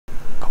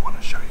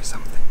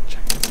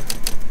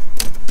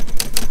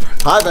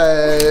Hi,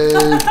 babe.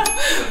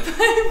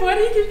 Babe, why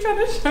do you keep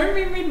trying to show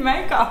me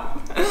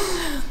mid-makeup?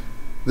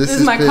 This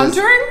is my Pia's,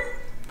 contouring?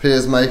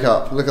 Pia's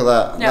makeup. Look at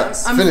that. Yeah,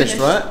 That's I'm finished,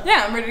 right?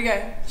 Yeah, I'm ready to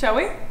go. Shall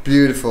we?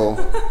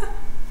 Beautiful.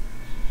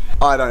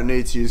 I don't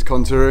need to use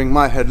contouring.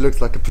 My head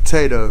looks like a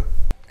potato.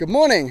 Good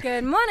morning.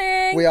 Good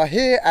morning. We are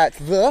here at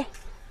the...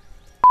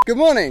 Good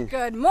morning.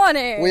 Good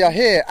morning. We are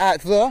here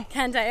at the...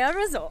 Candea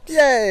Resort.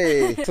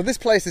 Yay! So this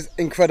place is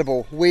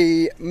incredible.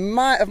 We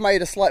might have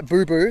made a slight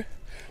boo-boo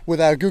with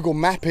our Google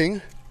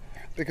mapping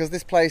because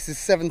this place is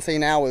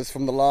 17 hours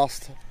from the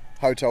last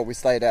hotel we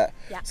stayed at.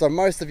 Yeah. So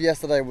most of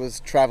yesterday was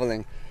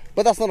traveling.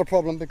 But that's not a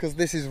problem because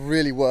this is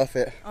really worth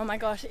it. Oh my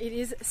gosh, it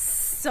is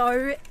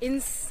so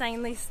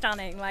insanely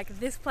stunning. Like,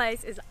 this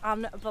place is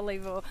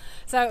unbelievable.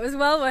 So it was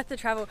well worth the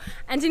travel.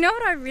 And do you know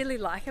what I really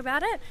like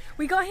about it?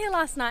 We got here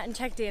last night and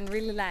checked in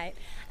really late,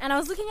 and I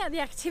was looking at the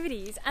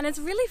activities, and it's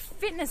really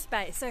fitness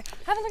based. So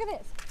have a look at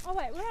this. Oh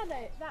wait, where are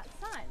they? That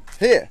sign.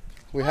 Here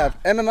we have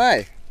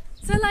MMA.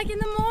 So like in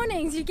the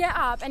mornings you get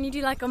up and you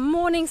do like a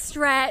morning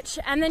stretch,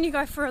 and then you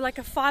go for like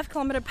a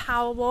 5-kilometer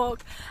power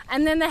walk,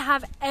 and then they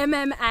have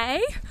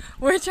MMA,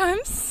 which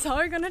I'm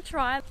so gonna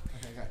try.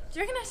 Okay, go. Do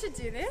you reckon I should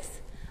do this?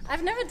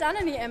 I've never done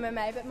any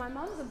MMA, but my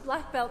mum's a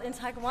black belt in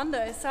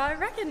Taekwondo, so I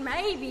reckon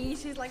maybe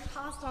she's like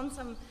passed on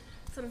some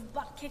sort of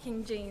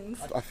butt-kicking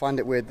genes. I find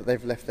it weird that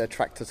they've left their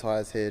tractor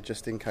tyres here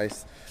just in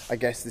case. I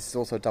guess this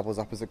also doubles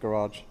up as a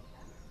garage.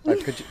 Babe,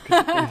 could you,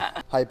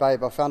 hey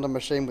babe, I found a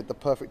machine with the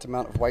perfect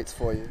amount of weights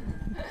for you.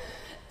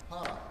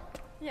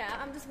 Yeah,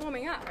 I'm just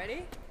warming up.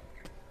 Ready?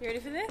 You ready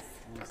for this?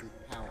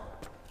 Power.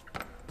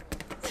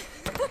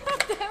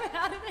 Damn it,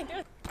 how did I do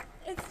it?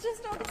 It's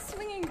just not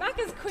swinging back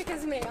as quick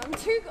as me. I'm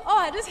too... Oh,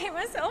 I just hit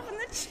myself in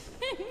the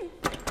chin.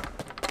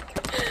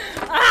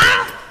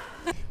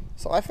 Ah!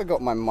 So I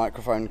forgot my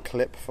microphone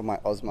clip for my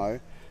OSMO,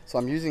 so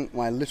I'm using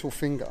my little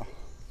finger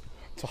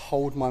to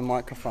hold my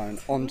microphone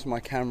onto my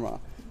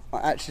camera. I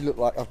actually look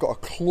like I've got a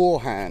claw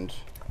hand,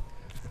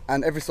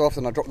 and every so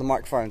often I drop the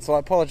microphone, so I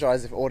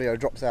apologise if audio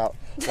drops out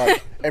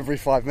like every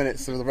 5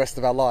 minutes for the rest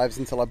of our lives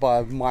until I buy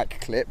a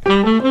mic clip.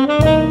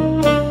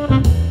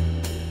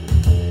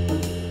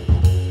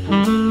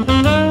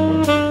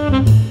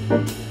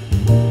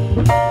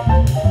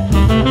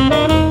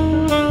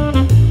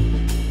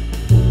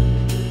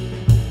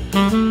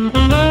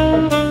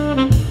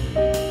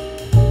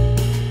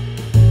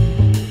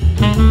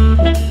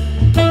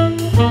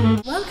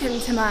 Welcome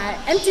to my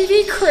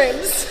MTV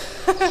cribs.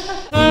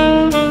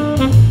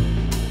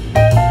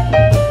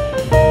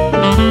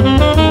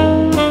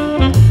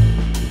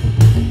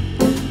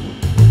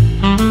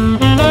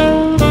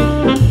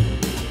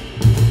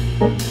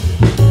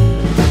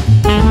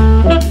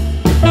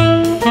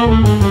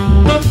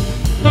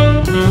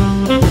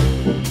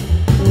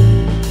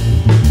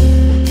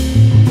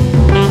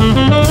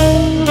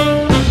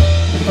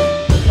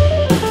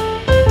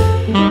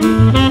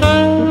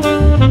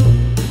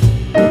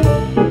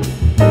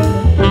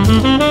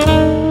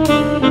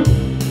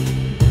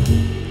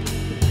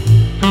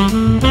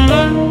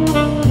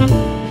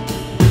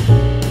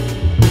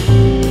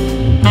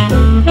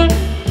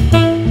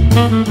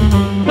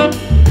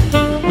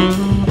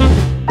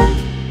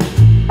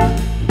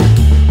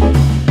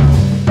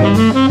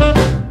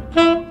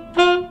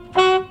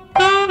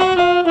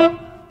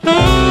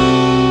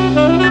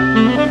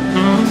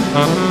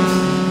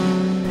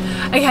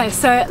 Okay,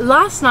 so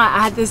last night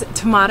I had this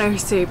tomato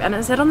soup, and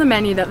it said on the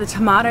menu that the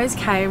tomatoes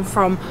came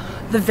from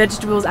the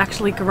vegetables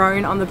actually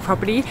grown on the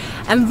property,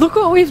 and look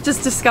what we've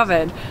just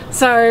discovered.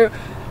 So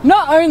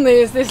not only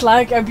is this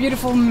like a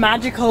beautiful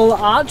magical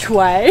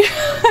archway,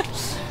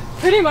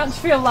 pretty much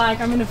feel like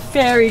I'm in a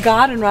fairy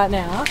garden right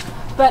now,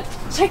 but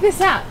check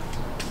this out.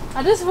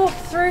 I just walked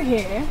through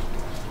here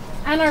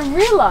and I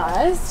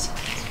realized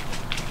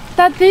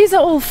that these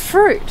are all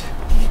fruit.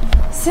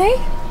 See?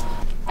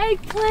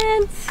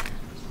 Eggplants.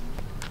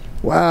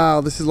 Wow,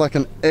 this is like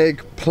an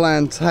egg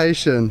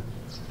plantation.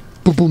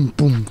 Boom, boom,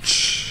 boom.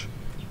 Shh.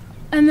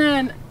 And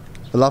then...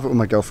 I love it when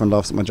my girlfriend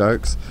laughs at my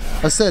jokes.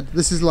 I said,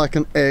 this is like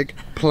an egg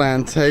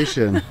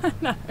plantation.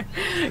 No.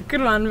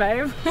 Good one,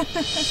 babe.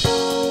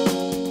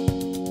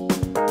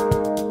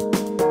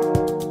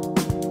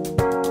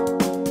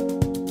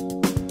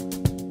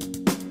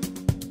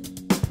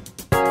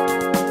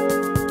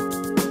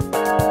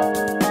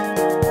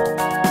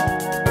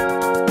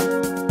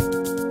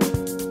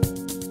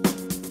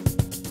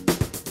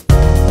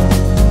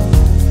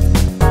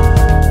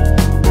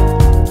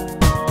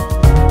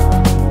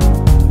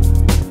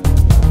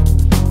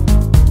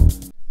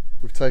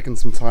 Taken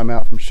some time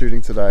out from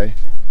shooting today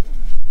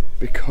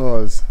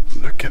because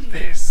look at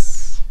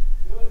this.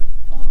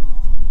 Oh,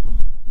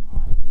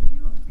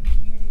 you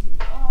beauty.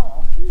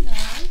 Oh, hello.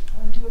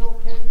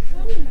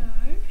 Hello.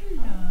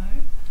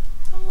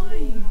 How are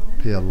you?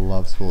 Pia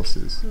loves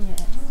horses.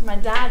 Yes. My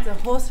dad's a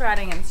horse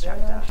riding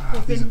instructor.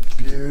 Oh, these are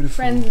beautiful.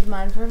 Friends of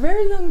mine for a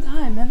very long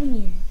time,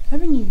 haven't you?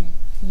 Haven't you?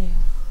 Yeah.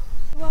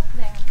 Walk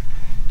there.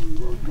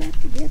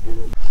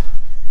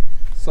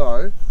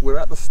 So we're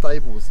at the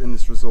stables in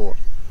this resort,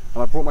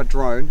 and I brought my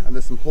drone, and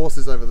there's some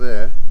horses over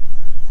there,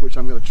 which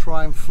I'm going to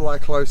try and fly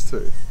close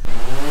to.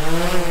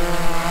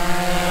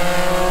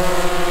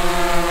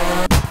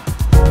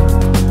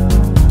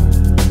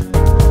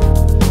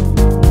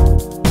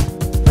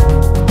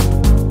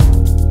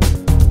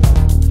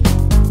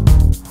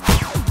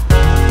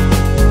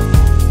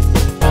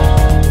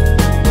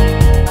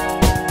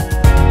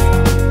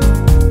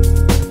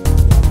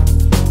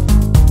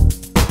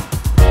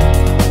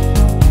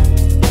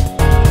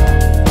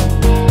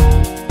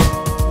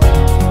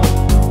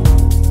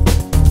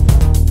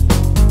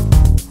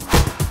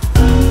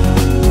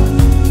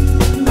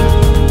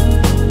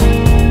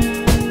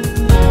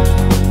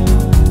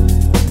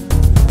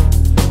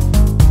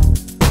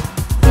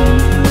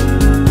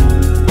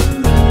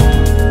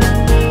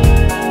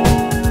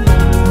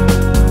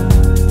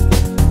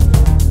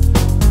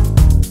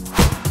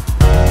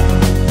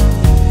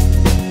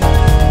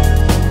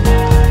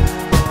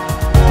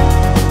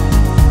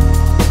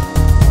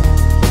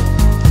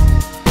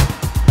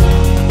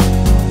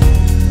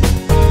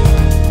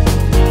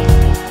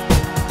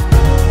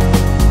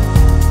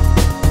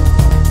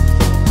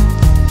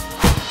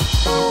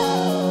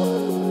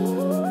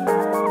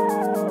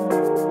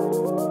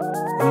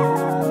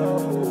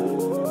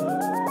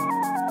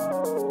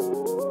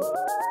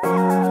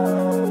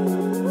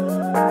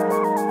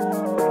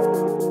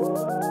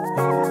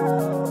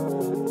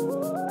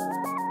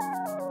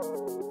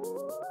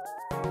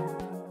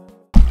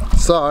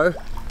 So,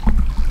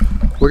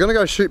 we're gonna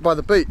go shoot by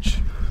the beach.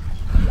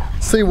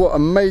 See what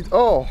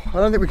oh, I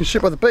don't think we can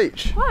shoot by the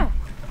beach. Why?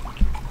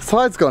 The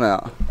tide's gone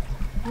out.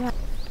 Yeah.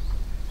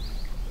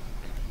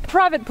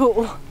 Private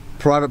pool.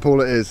 Private pool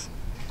it is.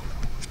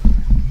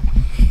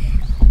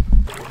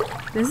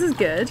 This is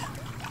good.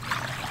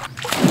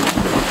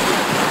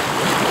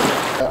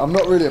 I'm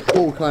not really a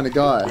pool kind of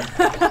guy.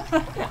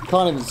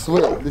 Can't even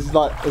swim. This is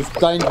like as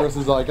dangerous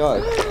as I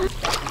go.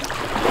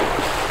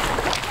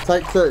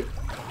 Take two.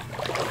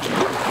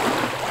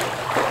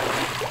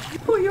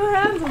 Put your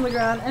hands on the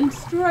ground and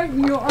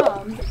straighten your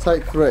arms.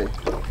 Take three.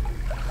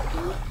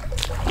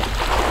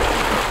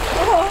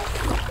 Oh,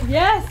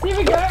 yes, here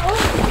we go.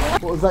 Oh.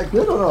 What, was that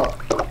good or not?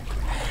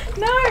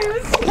 No, it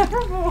was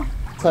terrible.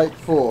 Take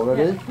four,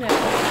 ready? Yeah.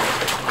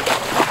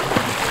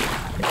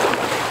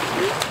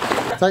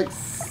 Take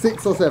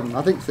 6 or 7,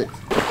 I think 6.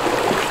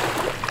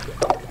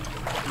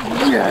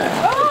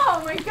 Yeah!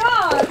 Oh my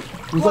god!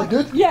 Was that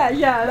good? Yeah,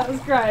 that was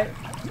great.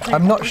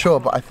 I'm not sure,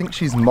 but I think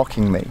she's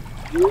mocking me.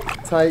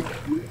 Take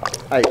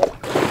 8.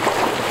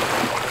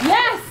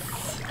 Yes!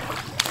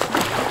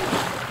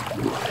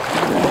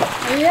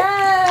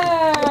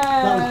 Yeah!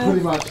 That was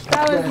pretty much.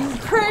 That was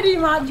pretty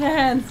much a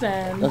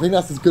handstand. I think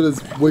that's as good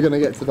as we're going to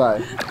get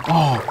today.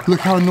 Oh, look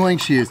how annoying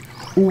she is.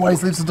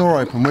 Always leaves the door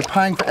open. We're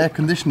paying for air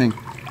conditioning.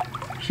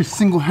 She's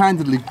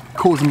single-handedly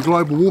causing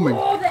global warming.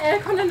 Oh, the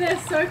aircon in there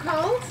is so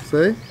cold.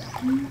 See?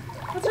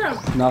 What's wrong?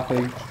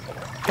 Nothing.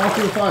 Catch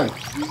your phone.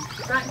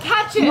 Right,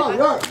 catch it. No,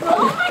 no.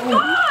 Oh my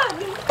god!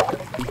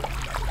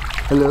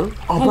 Hello?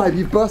 Oh, babe,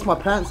 you burst my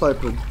pants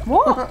open.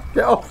 What?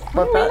 Get off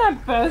my What do you mean I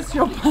pants. burst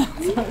your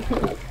pants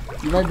open?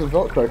 You made the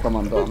Velcro come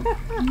undone.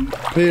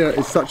 Pia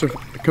is such a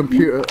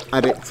computer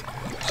addict.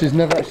 She's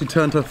never actually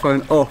turned her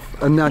phone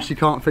off, and now she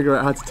can't figure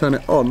out how to turn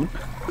it on.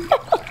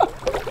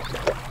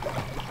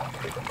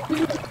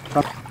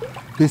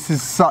 This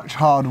is such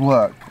hard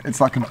work. It's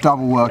like a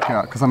double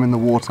workout because I'm in the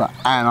water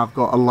and I've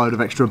got a load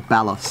of extra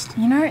ballast.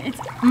 You know, it's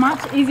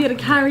much easier to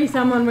carry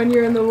someone when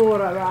you're in the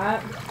water,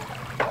 right?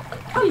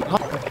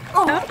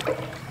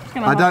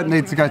 I don't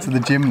need to go to the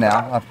gym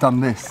now. I've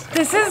done this.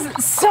 This is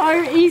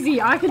so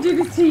easy. I could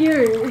do this to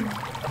you.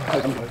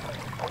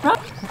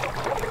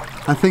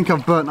 I think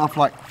I've burnt off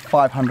like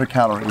 500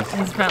 calories.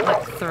 It's about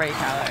like 3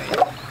 calories.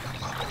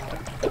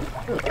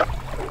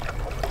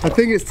 I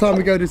think it's time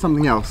we go do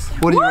something else.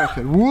 What do you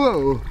reckon?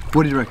 Whoa!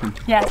 What do you reckon?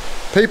 Yes.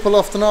 People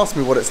often ask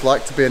me what it's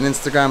like to be an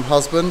Instagram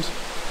husband.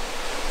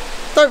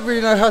 Don't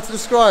really know how to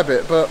describe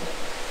it, but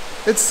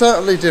it's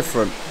certainly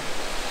different.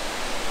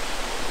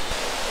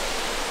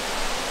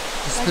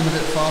 Just spin a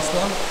bit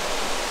faster.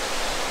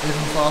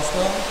 Even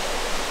faster.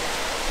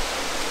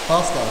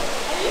 Faster.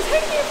 Are you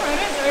taking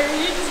photos or are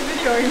you just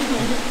videoing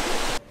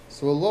me?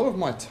 So a lot of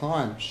my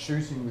time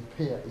shooting with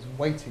Pia is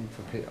waiting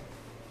for Pia.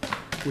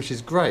 Which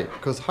is great,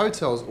 because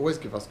hotels always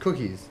give us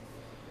cookies.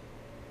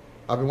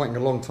 I've been waiting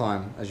a long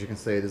time, as you can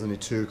see, there's only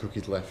 2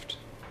 cookies left.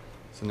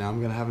 So now I'm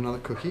going to have another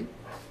cookie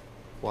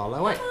while I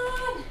wait.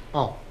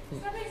 Oh.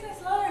 Stop being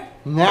so slow.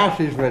 Now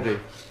she's ready.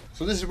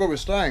 So this is where we're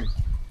staying.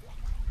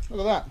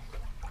 Look at that.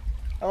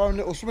 Our own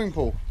little swimming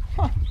pool.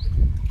 Huh.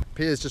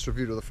 Pia's just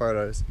reviewed all the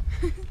photos.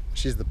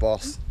 She's the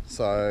boss,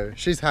 so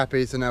she's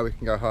happy, so now we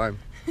can go home.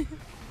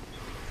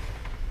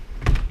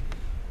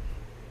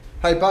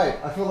 Hey babe,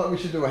 I feel like we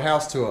should do a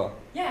house tour.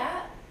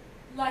 Yeah,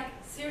 like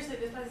seriously,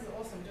 this place is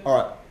awesome.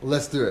 Alright,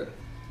 let's do it.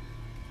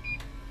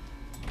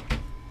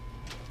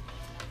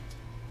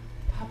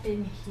 Pop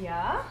in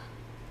here.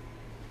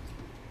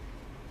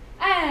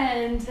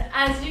 And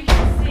as you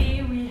can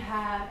see, we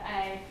have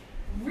a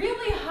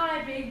really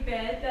high big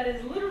bed that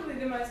is literally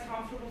the most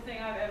comfortable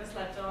thing I've ever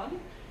slept on.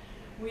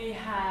 We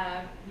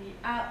have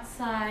the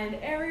outside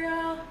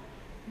area,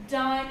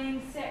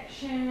 dining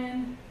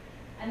section,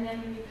 and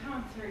then when you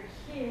come through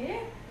here,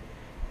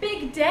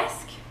 big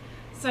desk.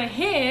 So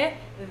here,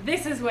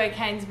 this is where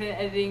Kane's been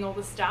editing all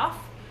the stuff.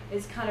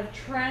 It's kind of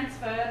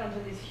transferred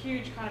onto this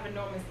huge kind of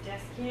enormous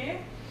desk here.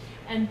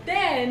 And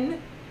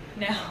then,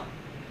 now,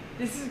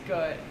 this is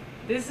good.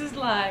 This is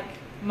like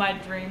my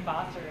dream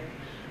bathroom.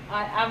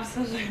 I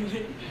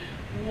absolutely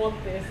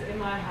want this in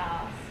my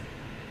house.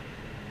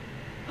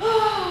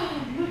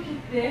 Oh, look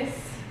at this.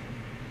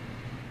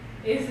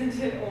 Isn't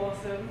it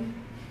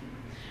awesome?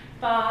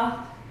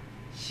 Bath,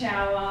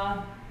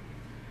 shower,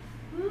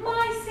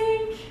 my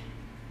sink,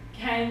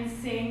 Kane's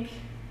sink,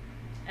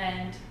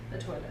 and the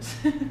toilet.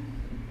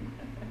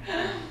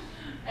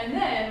 And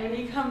then when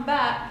you come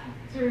back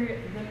through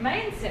the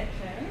main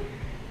section,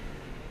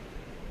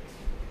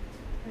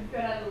 we've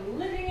got a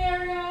living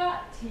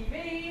area,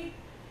 TV,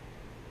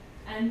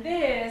 and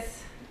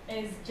this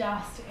is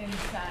just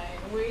insane.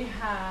 We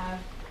have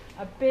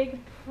a big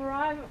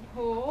private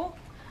pool,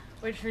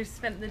 which we've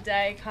spent the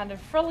day kind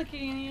of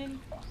frolicking in,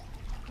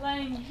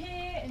 laying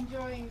here,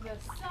 enjoying the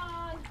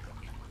sun,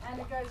 and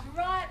it goes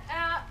right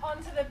out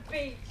onto the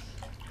beach.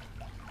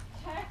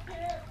 Check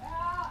it